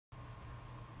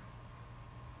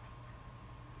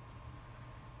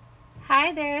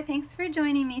Hi there, thanks for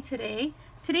joining me today.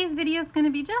 Today's video is going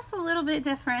to be just a little bit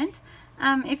different.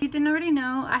 If you didn't already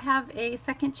know, I have a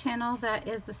second channel that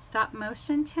is a stop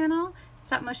motion channel,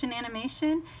 stop motion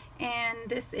animation, and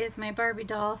this is my Barbie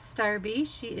doll, Starby.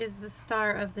 She is the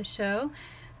star of the show.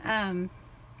 And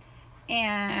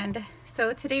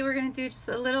so today we're going to do just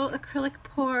a little acrylic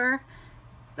pour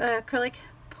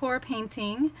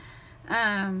painting.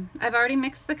 I've already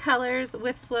mixed the colors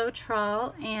with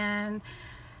Floetrol, and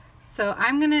so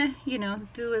I'm gonna,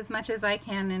 do as much as I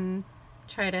can and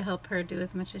try to help her do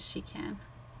as much as she can.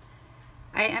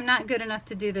 I am not good enough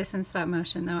to do this in stop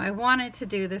motion though. I wanted to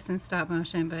do this in stop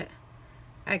motion, but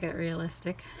I got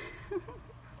realistic.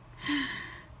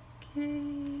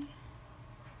 Okay.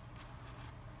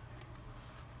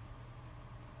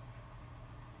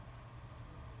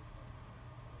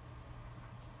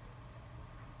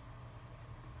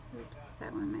 Oops,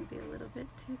 that one might be a little bit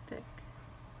too thick.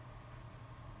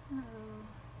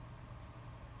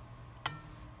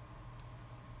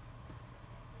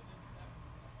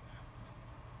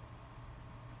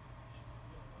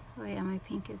 Oh yeah, my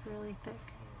pink is really thick.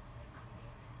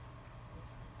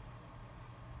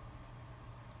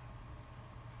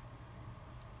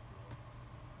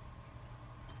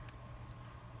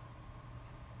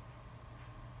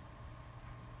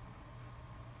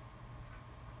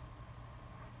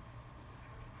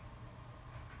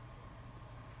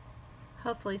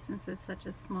 Hopefully, since it's such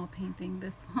a small painting,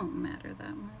 this won't matter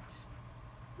that much.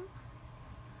 Oops.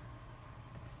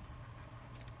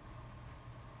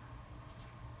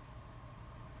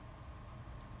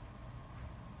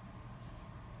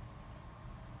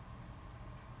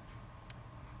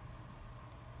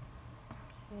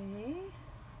 Okay.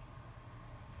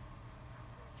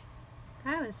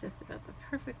 That was just about the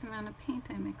perfect amount of paint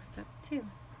I mixed up too.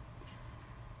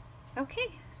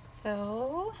 Okay,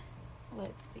 so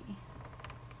let's see.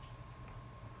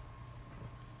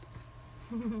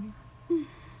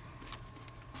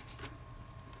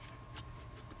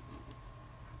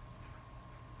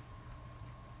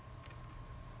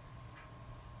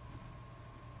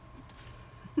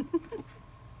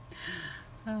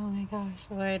 Oh my gosh,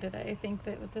 why did I think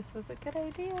that this was a good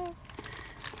idea?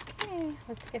 Okay,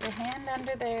 let's get a hand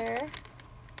under there.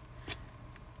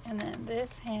 And then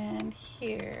this hand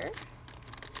here.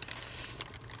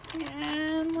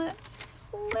 And let's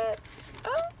flip.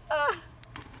 Oh,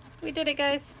 we did it,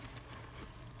 guys.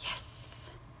 Yes.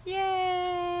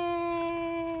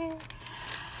 Yay.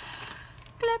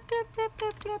 Flip, flip, flip,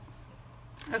 flip, flip.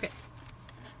 Okay.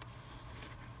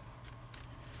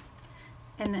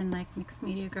 And then, like Mixed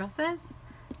Media Girl says,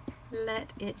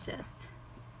 let it just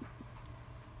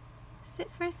sit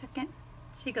for a second.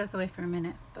 She goes away for a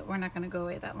minute, but we're not going to go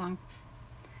away that long.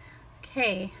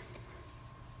 Okay.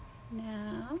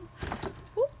 Now,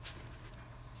 oops.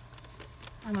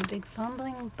 I'm a big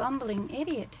bumbling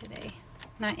idiot today.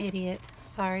 Not idiot.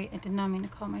 Sorry, I did not mean to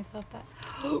call myself that.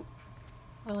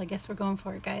 Well, I guess we're going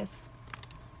for it, guys.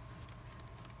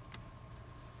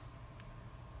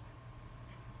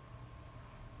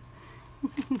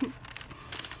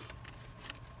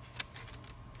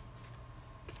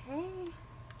 Okay,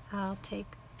 I'll take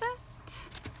that,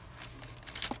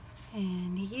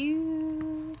 and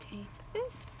you take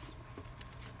this.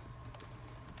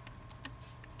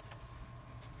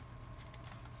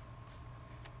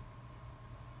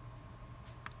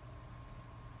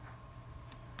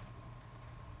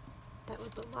 That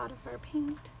was a lot of our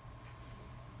paint.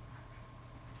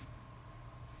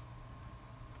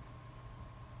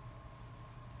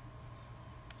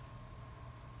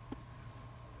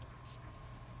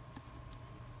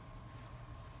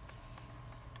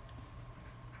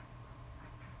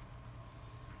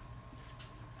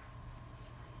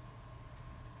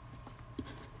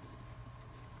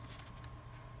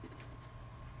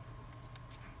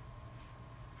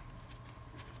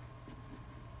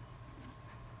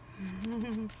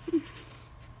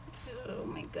 Oh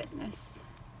my goodness.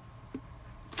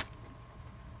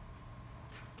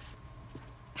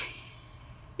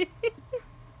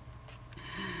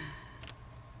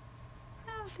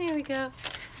 Oh, there we go.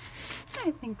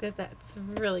 I think that that's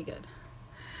really good.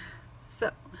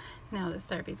 So now that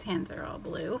Starby's hands are all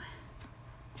blue.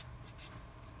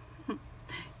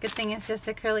 Good thing it's just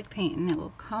acrylic paint and it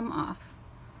will come off.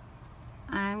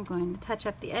 I'm going to touch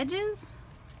up the edges.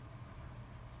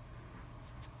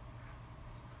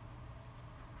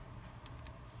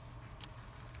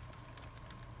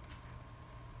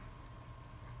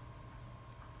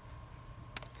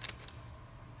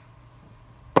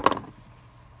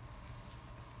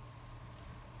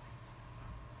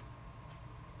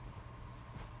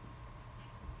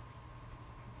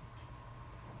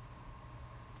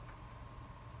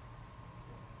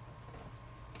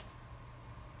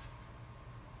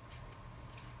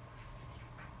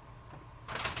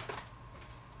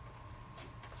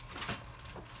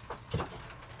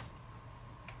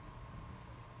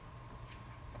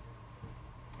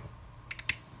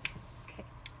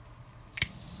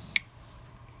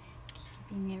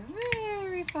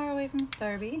 from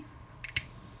Barbie.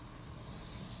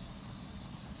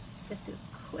 Just do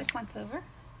a quick once over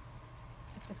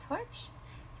with the torch,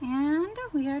 and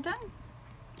we are done.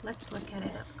 Let's look at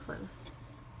it up close.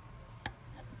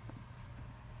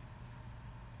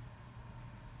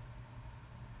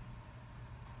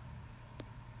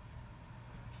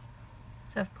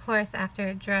 So of course after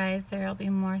it dries there will be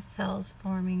more cells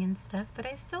forming and stuff, but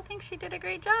I still think she did a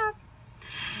great job.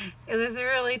 It was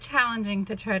really challenging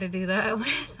to try to do that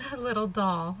with a little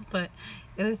doll, but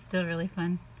it was still really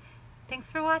fun. Thanks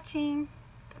for watching.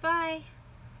 Bye-bye.